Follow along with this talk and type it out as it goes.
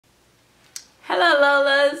Hello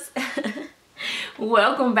Lolas.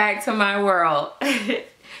 Welcome back to my world.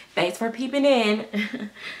 Thanks for peeping in.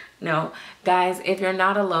 No, guys, if you're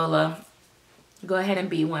not a Lola, go ahead and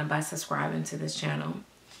be one by subscribing to this channel.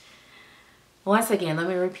 Once again, let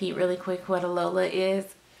me repeat really quick what a Lola is,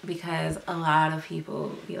 because a lot of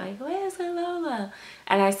people be like, what is a Lola?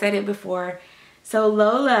 And I said it before. So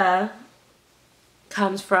Lola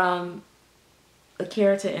comes from a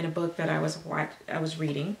character in a book that I was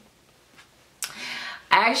reading.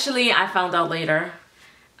 Actually, I found out later.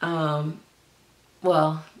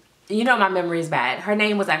 Well, you know my memory is bad. Her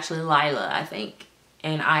name was actually Lila, I think,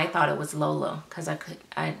 and I thought it was Lola because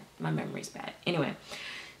my memory's bad. Anyway,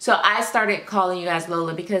 so I started calling you guys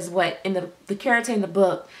Lola because the character in the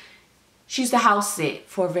book, she used to house sit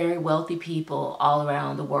for very wealthy people all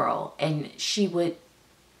around the world, and she would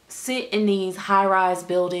sit in these high-rise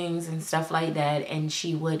buildings and stuff like that, and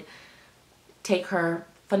she would take her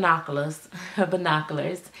binoculars,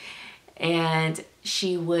 and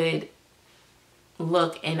she would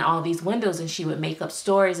look in all these windows, and she would make up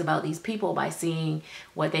stories about these people by seeing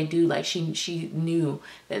what they do. Like she knew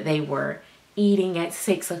that they were eating at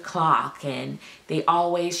 6 o'clock, and she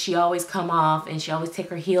always come off, and she always take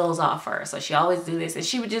her heels off her, so she always do this, and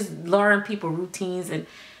she would just learn people routines and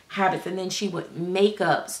habits, and then she would make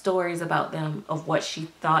up stories about them of what she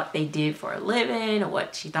thought they did for a living or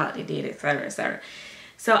what she thought they did, etc., etc.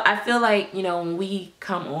 So I feel like, you know, when we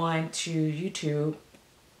come on to YouTube,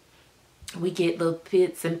 we get little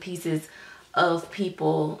bits and pieces of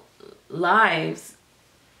people's lives.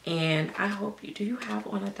 And I hope do you have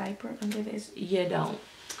on a diaper under this? You don't.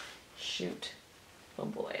 Shoot. Oh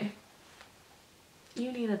boy.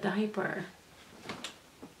 You need a diaper.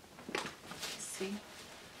 Let's see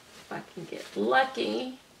if I can get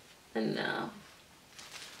lucky enough.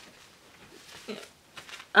 Yeah.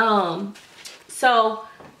 So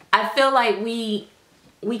I feel like we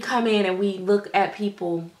come in and we look at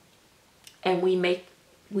people and we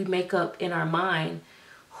make up in our mind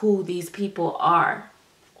who these people are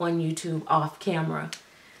on YouTube off camera.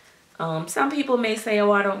 Some people may say,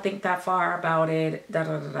 oh, I don't think that far about it, da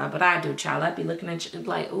da da da, but I do, child. I'd be looking at you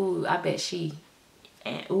like, ooh, I bet she,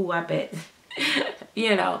 and ooh, I bet,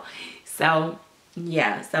 you know. So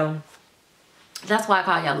yeah, so that's why I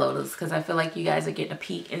call y'all Lolas, because I feel like you guys are getting a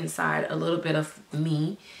peek inside a little bit of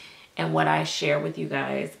me and what I share with you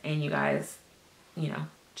guys, and you guys, you know,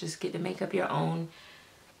 just get to make up your own,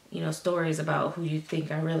 you know, stories about who you think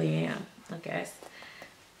I really am. Okay,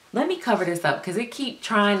 let me cover this up because it keep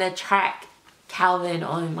trying to track Calvin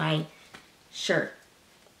on my shirt.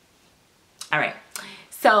 All right,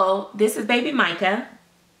 so this is baby Micah,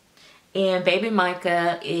 and baby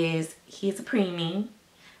Micah he's a preemie,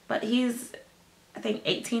 but he's, I think,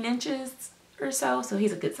 18 inches or so. So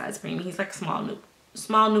he's a good size preemie. He's like a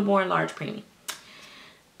small newborn, large preemie.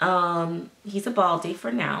 He's a baldy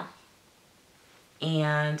for now.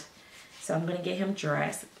 And so I'm going to get him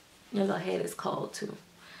dressed. His little head is cold too.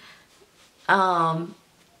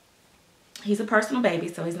 He's a personal baby,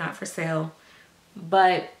 so he's not for sale.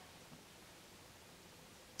 But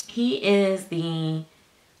he is the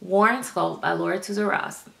Warren sculpt by Laura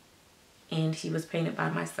Ross. And he was painted by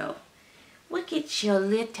myself. Look at your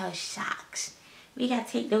little socks. We gotta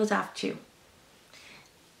take those off too.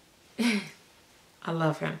 I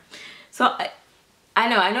love him. So I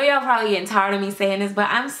know y'all probably getting tired of me saying this, but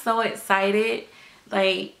I'm so excited.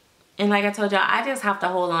 Like I told y'all, I just have to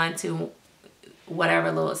hold on to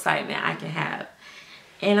whatever little excitement I can have.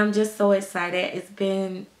 And I'm just so excited. It's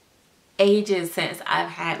been ages since I've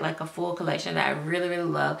had like a full collection that I really, really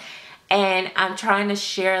love. And I'm trying to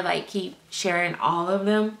share, like, keep sharing all of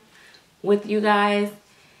them with you guys.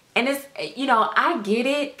 And it's, you know, I get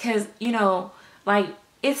it, because, you know, like,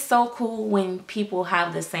 it's so cool when people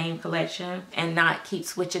have the same collection and not keep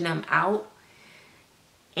switching them out.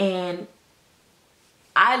 And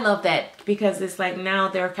I love that, because it's like now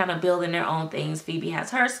they're kind of building their own things. Phoebe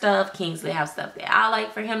has her stuff, Kingsley has stuff that I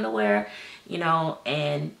like for him to wear, you know,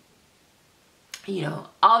 and, you know,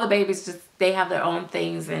 all the babies just, they have their own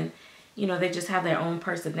things, and, you know, they just have their own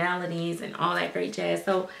personalities and all that great jazz.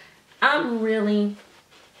 So I'm really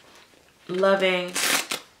loving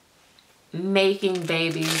making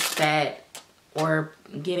babies or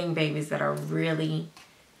getting babies that are really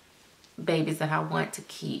babies that I want to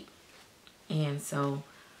keep. And so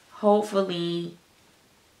hopefully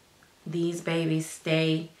these babies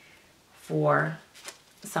stay for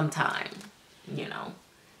some time, you know,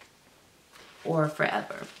 or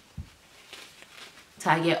forever.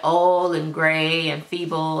 Till I get old and gray and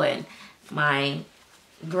feeble, and my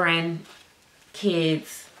grandkids,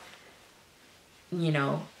 you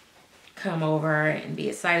know, come over and be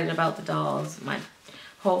excited about the dolls.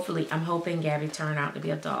 Hopefully, I'm hoping Gabby turned out to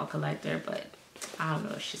be a doll collector, but I don't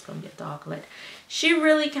know if she's gonna be a doll collector. She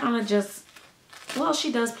really kind of just, well,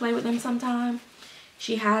 she does play with them sometimes.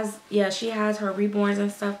 She has, yeah, she has her Reborns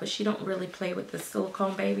and stuff, but she don't really play with the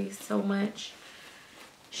silicone babies so much.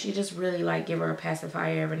 She just really like give her a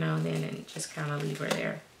pacifier every now and then and just kind of leave her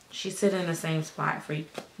there. She sit in the same spot for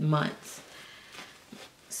months.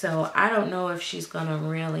 So I don't know if she's gonna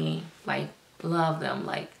really like love them.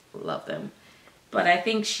 But I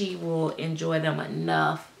think she will enjoy them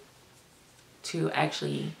enough to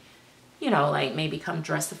actually, you know, like maybe come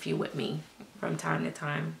dress a few with me from time to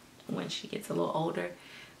time when she gets a little older.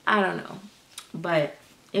 I don't know, but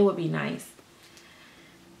it would be nice.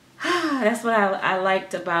 That's what I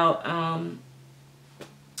liked about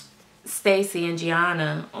Stacy and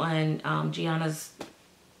Gianna on Gianna's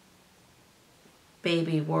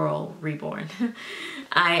Baby World Reborn.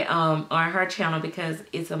 On her channel, because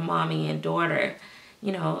it's a mommy and daughter.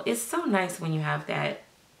 You know, it's so nice when you have that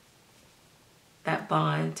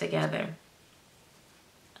bond together.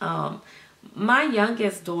 My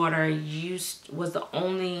youngest daughter was the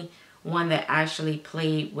only one that actually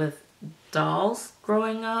played with dolls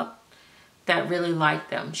growing up, that really liked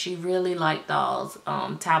them. She really liked dolls,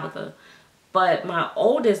 Tabitha. But my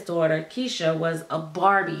oldest daughter, Keisha, was a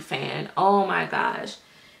Barbie fan. Oh my gosh.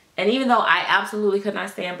 And even though I absolutely could not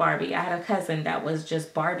stand Barbie, I had a cousin that was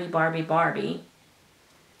just Barbie, Barbie, Barbie.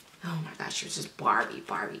 Oh my gosh, she was just Barbie,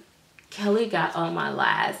 Barbie. Kelly got on my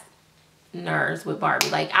last nerves with Barbie.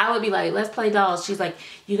 Like, I would be like, let's play dolls. She's like,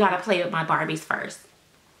 you gotta play with my Barbies first.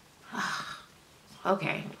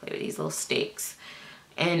 Okay, play with these little sticks.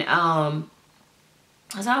 And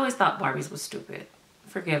as I always thought Barbies was stupid.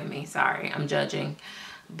 Forgive me, sorry, I'm judging.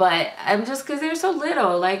 But I'm just, because they're so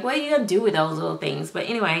little. Like, what are you gonna do with those little things? But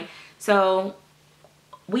anyway, so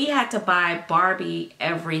we had to buy Barbie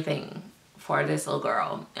everything for this little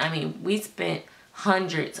girl. I mean, we spent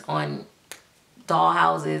hundreds on doll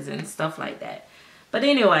houses and stuff like that. But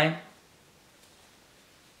anyway,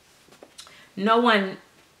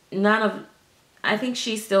 I think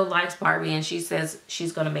she still likes Barbie, and she says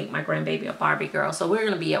she's gonna make my grandbaby a Barbie girl. So we're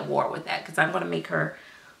gonna be at war with that, because I'm gonna make her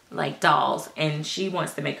like dolls, and she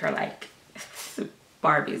wants to make her like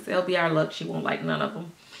Barbies. It'll be our luck. She won't like none of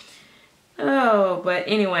them. Oh, but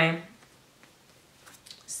anyway.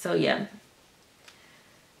 So yeah.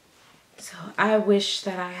 So I wish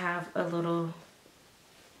that I have a little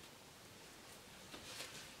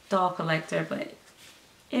doll collector, but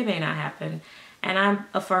it may not happen. And I'm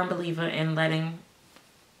a firm believer in letting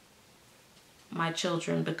my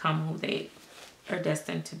children become who they are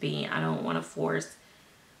destined to be. I don't want to force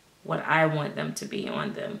what I want them to be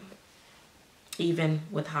on them, even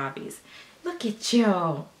with hobbies. Look at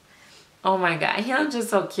you. Oh my God, he's just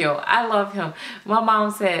so cute. I love him. My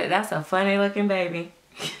mom said, that's a funny looking baby.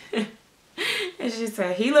 And she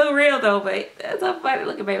said, he look real though, but that's a funny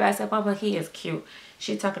looking baby. I said, Mama, he is cute.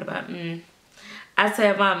 She talking about, I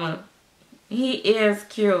said, Mama, he is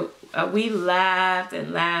cute. We laughed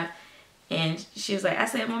and laughed. And she was like, I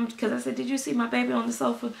said, Mom, because I said, did you see my baby on the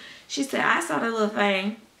sofa? She said, I saw the little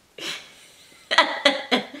thing.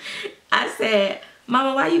 I said,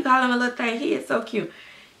 Mama, why you call him a little thing? He is so cute.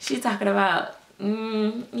 She talking about,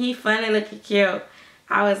 he funny looking cute.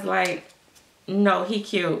 I was like, no, he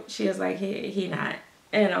cute. She was like, he not.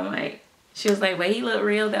 And I'm like, she was like, but he look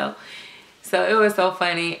real though. So it was so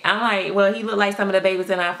funny. I'm like, well, he looked like some of the babies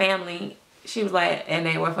in our family. She was like, and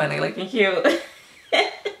they were funny looking cute.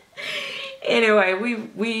 Anyway,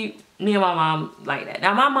 me and my mom like that.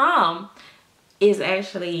 Now my mom is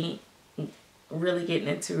actually really getting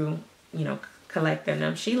into, you know, collecting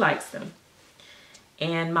them. She likes them.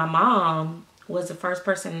 And my mom was the first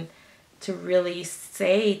person to really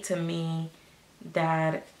say to me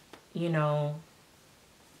that, you know,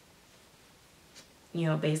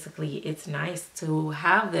 basically it's nice to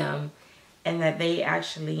have them, and that they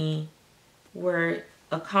actually were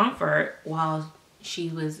a comfort while she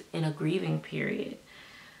was in a grieving period.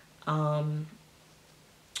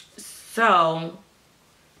 So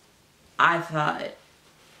I thought,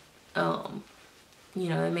 you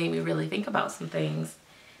know, it made me really think about some things.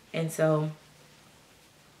 And so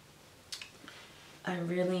I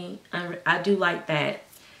do like that.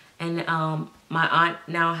 And my aunt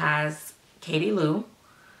now has Katie Lou.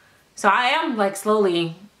 So I am like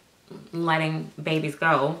slowly letting babies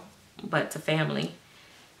go, but to family.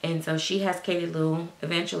 And so she has Katie Lou.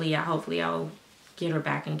 Eventually, hopefully I'll get her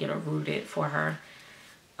back and get her rooted for her.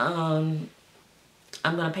 I'm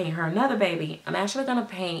going to paint her another baby. I'm actually going to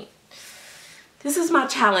paint, this is my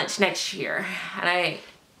challenge next year.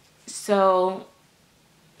 So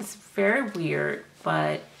It's very weird,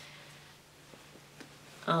 but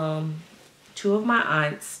two of my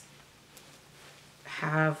aunts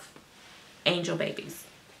have angel babies,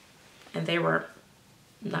 and they were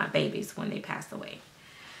not babies when they passed away.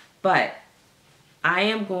 But I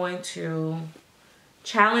am going to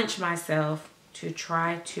challenge myself to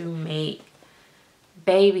try to make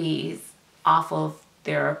babies off of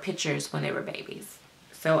their pictures when they were babies.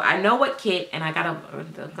 So I know what kit, and I'm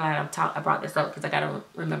glad I brought this up, because I gotta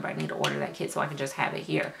remember I need to order that kit so I can just have it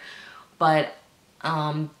here. But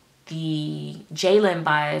the Jalen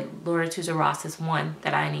by Laura Tuza Ross is one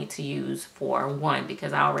that I need to use for one,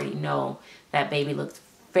 because I already know that baby looks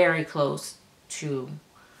very close to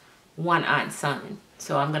one aunt's son.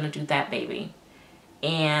 So I'm gonna do that baby.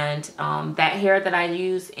 And that hair that I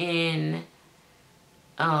use in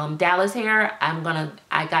Dallas hair,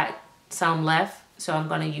 I got some left, so I'm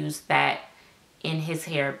gonna use that in his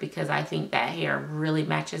hair, because I think that hair really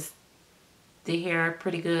matches the hair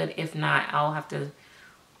pretty good. If not, I'll have to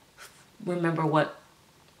remember what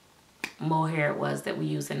mohair it was that we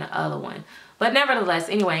used in the other one. But nevertheless,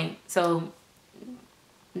 anyway, so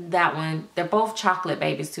that one, they're both chocolate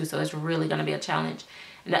babies too, so it's really gonna be a challenge.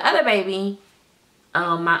 And the other baby,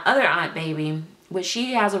 my other aunt baby, which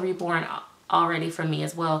she has a reborn already for me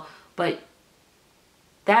as well, but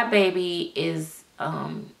that baby is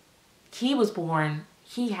he was born,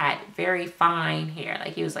 he had very fine hair,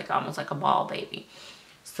 like he was like almost like a ball baby.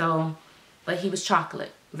 So, but he was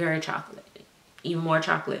chocolate, very chocolate, even more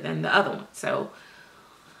chocolate than the other one. So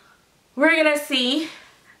we're gonna see.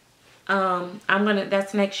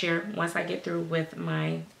 That's next year. Once I get through with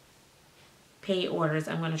my paid orders,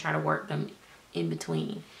 I'm gonna try to work them in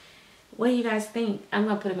between. What do you guys think? I'm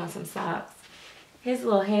gonna put him on some socks. His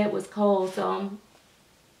little head was cold, so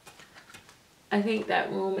I think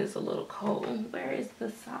that room is a little cold. Where is the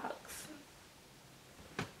socks?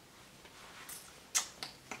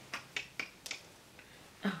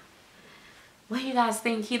 Oh. What do you guys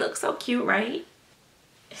think? He looks so cute, right?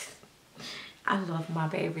 I love my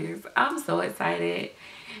babies. I'm so excited.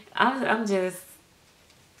 I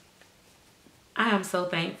am so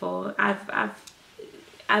thankful.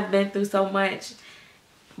 I've been through so much,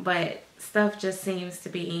 but stuff just seems to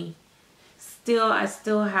be I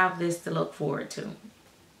still have this to look forward to.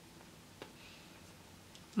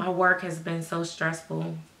 My work has been so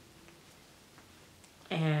stressful,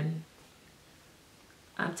 and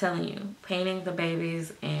I'm telling you, painting the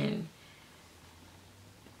babies and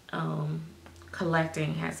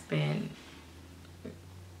collecting has been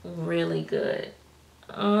really good.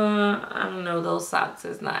 I don't know, those socks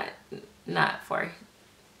is not for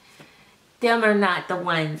them, are not the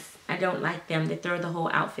ones. I don't like them. They throw the whole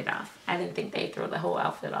outfit off. I didn't think they'd throw the whole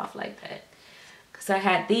outfit off like that, because I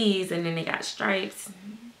had these and then they got stripes,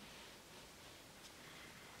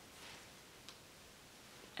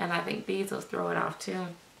 and I think these will throw it off too.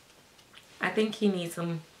 I think he needs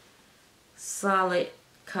some solid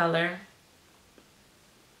color.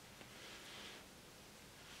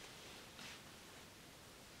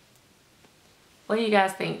 What do you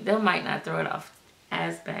guys think? They might not throw it off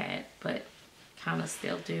as bad, but kind of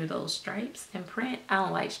still do those stripes and print. I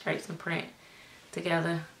don't like stripes and print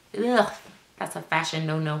together. Ugh, that's a fashion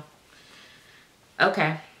no-no.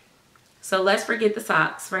 Okay, so let's forget the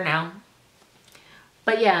socks for now.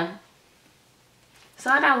 But yeah, so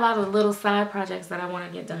I got a lot of little side projects that I want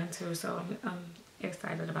to get done too, so I'm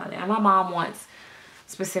excited about it. And my mom wants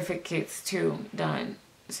specific kits too done,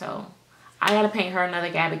 so I gotta paint her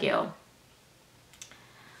another Abigail.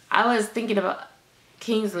 I was thinking about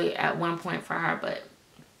Kingsley at one point for her, but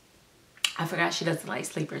I forgot she doesn't like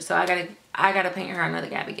sleepers, so I gotta paint her another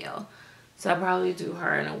Abigail. So I'll probably do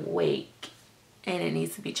her in a wake, and it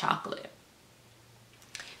needs to be chocolate.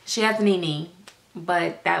 She has Nene,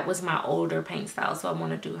 but that was my older paint style, so I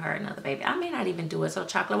want to do her another baby. I may not even do it so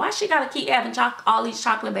chocolate. Why she gotta keep having all these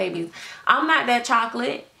chocolate babies? I'm not that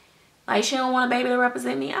chocolate. Like, she don't want a baby to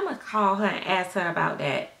represent me. I'm gonna call her and ask her about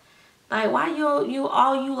that. Like, why you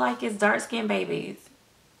all you like is dark skinned babies?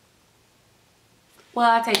 Well,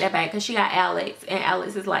 I take that back, because she got Alex, and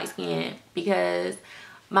Alex is light skinned, because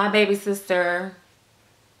my baby sister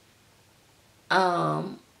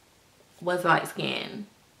was light skinned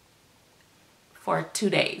for 2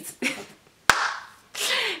 days.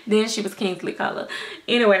 Then she was Kingsley color.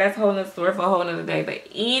 Anyway, that's a whole nother story for a whole nother day.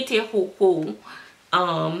 But yeah,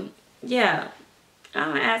 I'm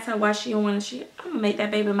gonna ask her why she don't want to. I'm gonna make that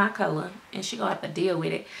baby my color, and she gonna have to deal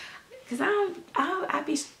with it, because I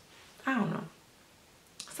don't know.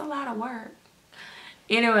 It's a lot of work.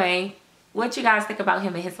 Anyway, what you guys think about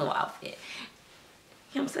him and his little outfit?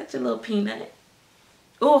 Him such a little peanut.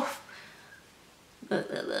 Oof.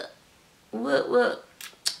 Look. What?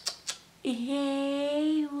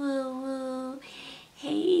 Hey, woo.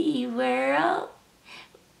 Hey, world.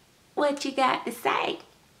 What you got to say?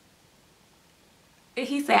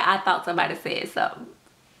 He said, I thought somebody said something.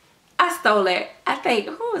 I stole it. I think,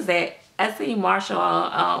 who was that? I see Marshall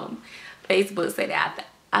on Facebook say that.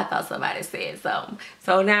 I thought somebody said something.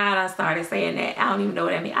 So now I started saying that. I don't even know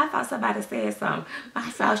what that means. I thought somebody said something. I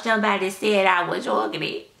thought somebody said I was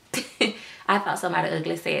ugly. I thought somebody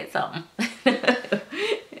ugly said something.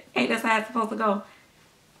 Ain't that how it's supposed to go?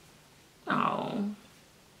 Oh,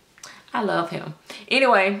 I love him.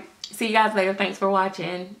 Anyway, see you guys later. Thanks for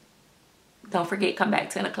watching. Don't forget, come back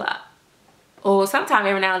 10 o'clock. Or sometime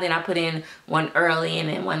every now and then I put in one early and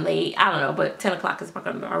then one late. I don't know, but 10 o'clock is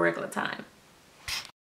our regular time.